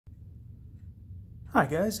Hi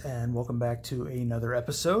guys, and welcome back to another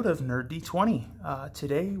episode of NERd20.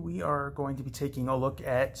 Today we are going to be taking a look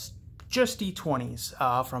at just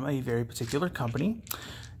D20s from a very particular company.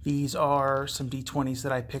 These are some D20s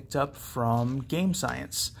that I picked up from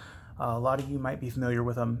GameScience. A lot of you might be familiar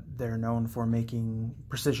with them. They're known for making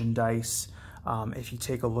precision dice. If you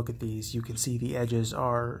take a look at these, you can see the edges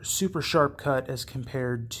are super sharp cut as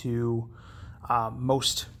compared to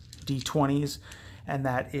most D20s, and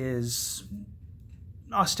that is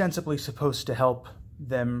ostensibly supposed to help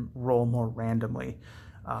them roll more randomly.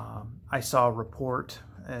 I saw a report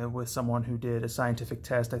with someone who did a scientific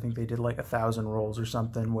test. I think they did like 1,000 rolls or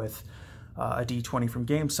something with a D20 from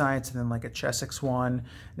GameScience and then like a Chessex one.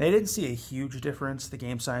 They didn't see a huge difference. The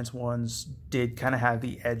GameScience ones did kind of have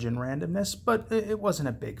the edge in randomness, but it wasn't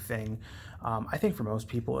a big thing. I think for most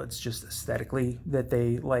people it's just aesthetically that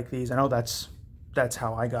they like these. I know that's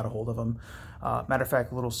how I got a hold of them. Matter of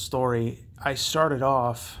fact, a little story. I started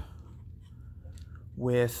off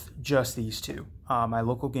with just these two. My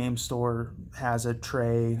local game store has a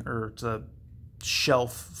tray, or it's a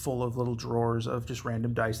shelf full of little drawers of just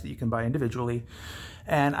random dice that you can buy individually.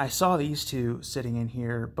 And I saw these two sitting in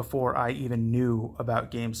here before I even knew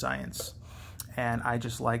about GameScience. And I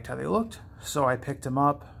just liked how they looked. So I picked them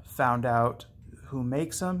up, found out who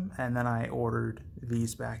makes them, and then I ordered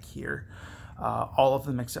these back here. All of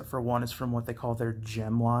them except for one is from what they call their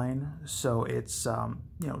gem line. So it's,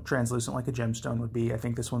 translucent like a gemstone would be. I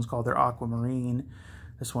think this one's called their aquamarine.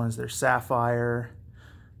 This one is their sapphire.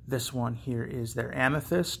 This one here is their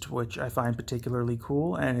amethyst, which I find particularly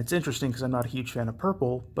cool. And it's interesting because I'm not a huge fan of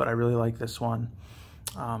purple, but I really like this one.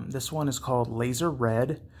 This one is called laser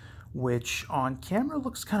red, which on camera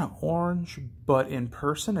looks kind of orange, but in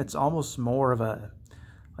person it's almost more of a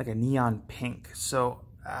neon pink. So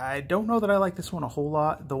I don't know that I like this one a whole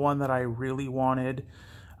lot. The one that I really wanted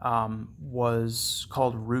was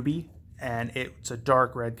called Ruby, and it's a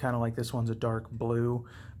dark red, kind of like this one's a dark blue,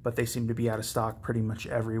 but they seem to be out of stock pretty much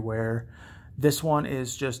everywhere. This one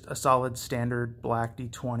is just a solid standard black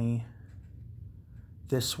D20.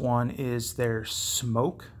 This one is their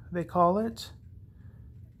smoke, they call it.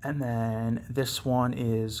 And then this one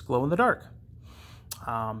is glow in the dark.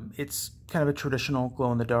 It's kind of a traditional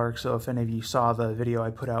glow-in-the-dark, so if any of you saw the video I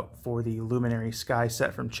put out for the Luminary Sky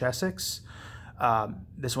set from Chessex,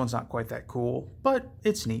 this one's not quite that cool, but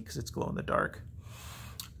it's neat because it's glow-in-the-dark.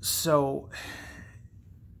 So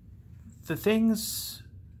the things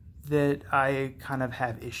that I kind of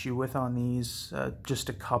have issue with on these, just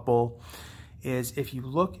a couple, is if you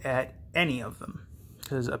look at any of them,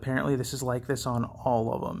 because apparently this is like this on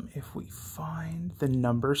all of them. If we find the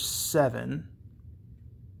number 7...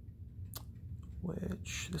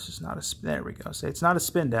 which this is not a, there we go. So it's not a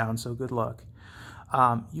spin down, so good luck.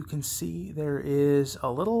 You can see there is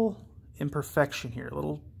a little imperfection here, a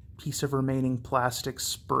little piece of remaining plastic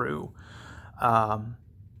sprue. And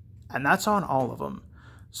that's on all of them.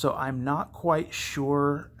 So I'm not quite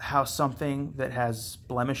sure how something that has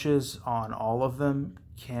blemishes on all of them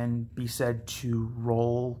can be said to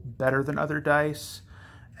roll better than other dice.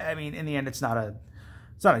 I mean, in the end, it's not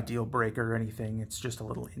a deal breaker or anything. It's just a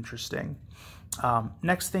little interesting.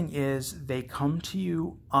 Next thing is they come to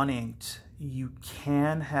you uninked. You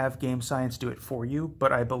can have GameScience do it for you,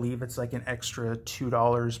 but I believe it's like an extra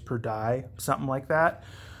 $2 per die, something like that.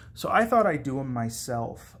 So I thought I'd do them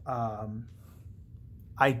myself.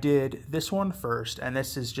 I did this one first, and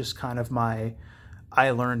this is just kind of my,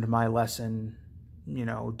 I learned my lesson,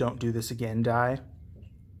 don't do this again die.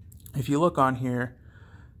 If you look on here,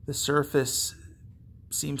 the surface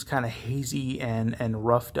seems kind of hazy and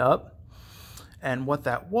roughed up. And what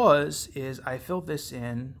that was is I filled this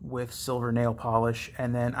in with silver nail polish,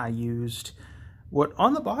 and then I used what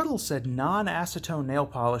on the bottle said non-acetone nail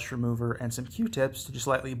polish remover and some Q-tips to just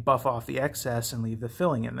lightly buff off the excess and leave the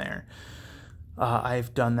filling in there.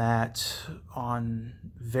 I've done that on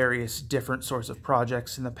various different sorts of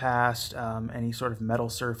projects in the past. Any sort of metal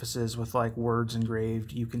surfaces with like words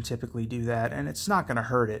engraved, you can typically do that, and it's not going to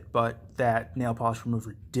hurt it, but that nail polish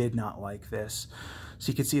remover did not like this. So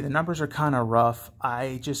you can see the numbers are kind of rough.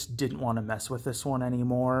 I just didn't want to mess with this one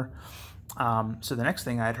anymore. So the next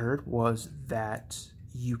thing I'd heard was that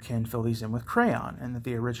you can fill these in with crayon, and that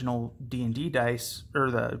the original D&D dice,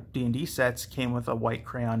 or the D&D sets, came with a white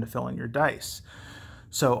crayon to fill in your dice.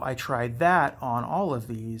 So I tried that on all of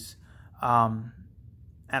these, and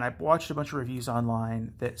I watched a bunch of reviews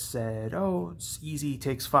online that said, oh, it's easy,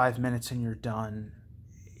 takes 5 minutes and you're done.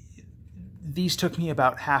 These took me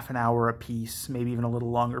about half an hour a piece, maybe even a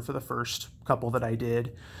little longer for the first couple that I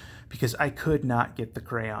did, because I could not get the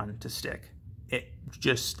crayon to stick. It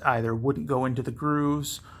just either wouldn't go into the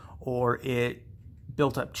grooves, or it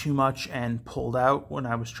built up too much and pulled out when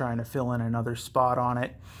I was trying to fill in another spot on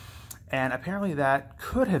it. And apparently that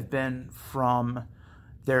could have been from,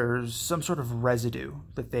 there's some sort of residue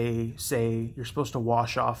that they say you're supposed to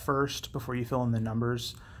wash off first before you fill in the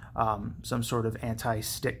numbers. Some sort of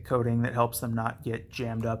anti-stick coating that helps them not get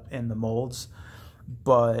jammed up in the molds.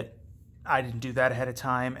 But I didn't do that ahead of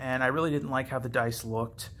time, and I really didn't like how the dice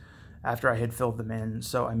looked after I had filled them in.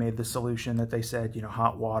 So I made the solution that they said, you know,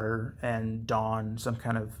 hot water and Dawn, some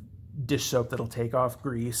kind of dish soap that'll take off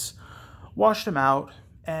grease, washed them out,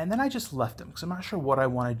 and then I just left them because I'm not sure what I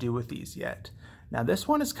want to do with these yet. Now this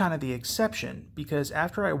one is kind of the exception because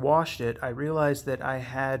after I washed it, I realized that I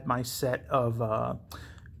had my set of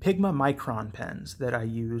Pigma Micron pens that I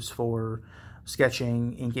use for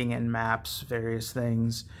sketching, inking in maps, various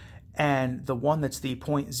things. And the one that's the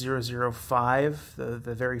 .005,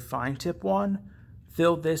 the very fine tip one,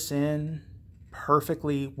 filled this in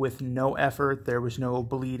perfectly with no effort. There was no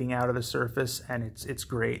bleeding out of the surface, and it's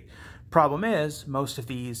great. Problem is, most of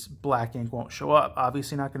these black ink won't show up.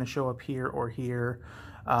 Obviously not going to show up here or here.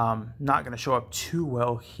 Not going to show up too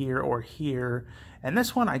well here or here. And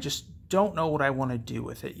this one, I just don't know what I want to do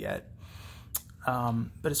with it yet.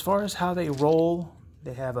 But as far as how they roll,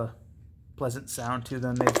 they have a pleasant sound to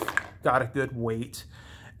them. They've got a good weight.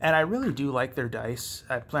 And I really do like their dice.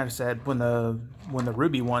 I plan to say when the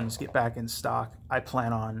Ruby ones get back in stock, I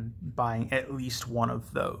plan on buying at least one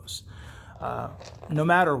of those. No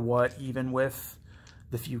matter what, even with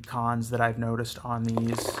the few cons that I've noticed on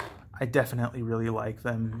these, I definitely really like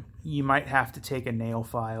them. You might have to take a nail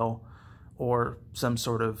file or some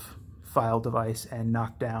sort of file device and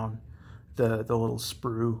knock down the little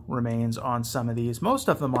sprue remains on some of these. Most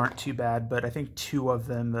of them aren't too bad, but I think two of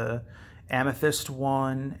them, the amethyst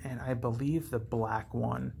one and I believe the black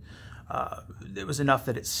one, it was enough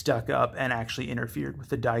that it stuck up and actually interfered with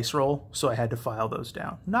the dice roll, so I had to file those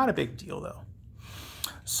down. Not a big deal though.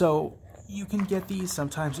 So you can get these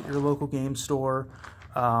sometimes at your local game store,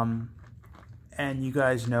 and you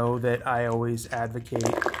guys know that I always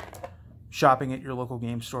advocate shopping at your local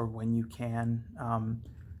game store when you can.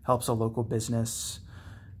 Helps a local business,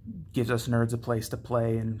 gives us nerds a place to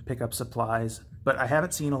play and pick up supplies. But I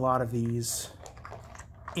haven't seen a lot of these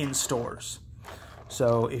in stores.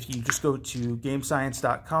 So if you just go to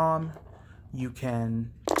GameScience.com, you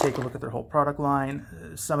can take a look at their whole product line.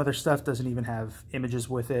 Some of their stuff doesn't even have images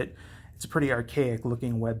with it. It's a pretty archaic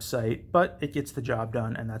looking website, but it gets the job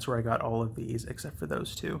done, and that's where I got all of these, except for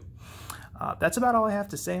those two. That's about all I have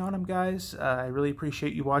to say on them, guys. I really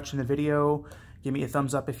appreciate you watching the video. Give me a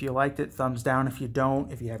thumbs up if you liked it, thumbs down if you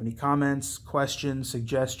don't. If you have any comments, questions,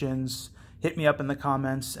 suggestions, hit me up in the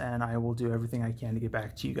comments, and I will do everything I can to get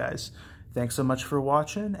back to you guys. Thanks so much for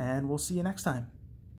watching, and we'll see you next time.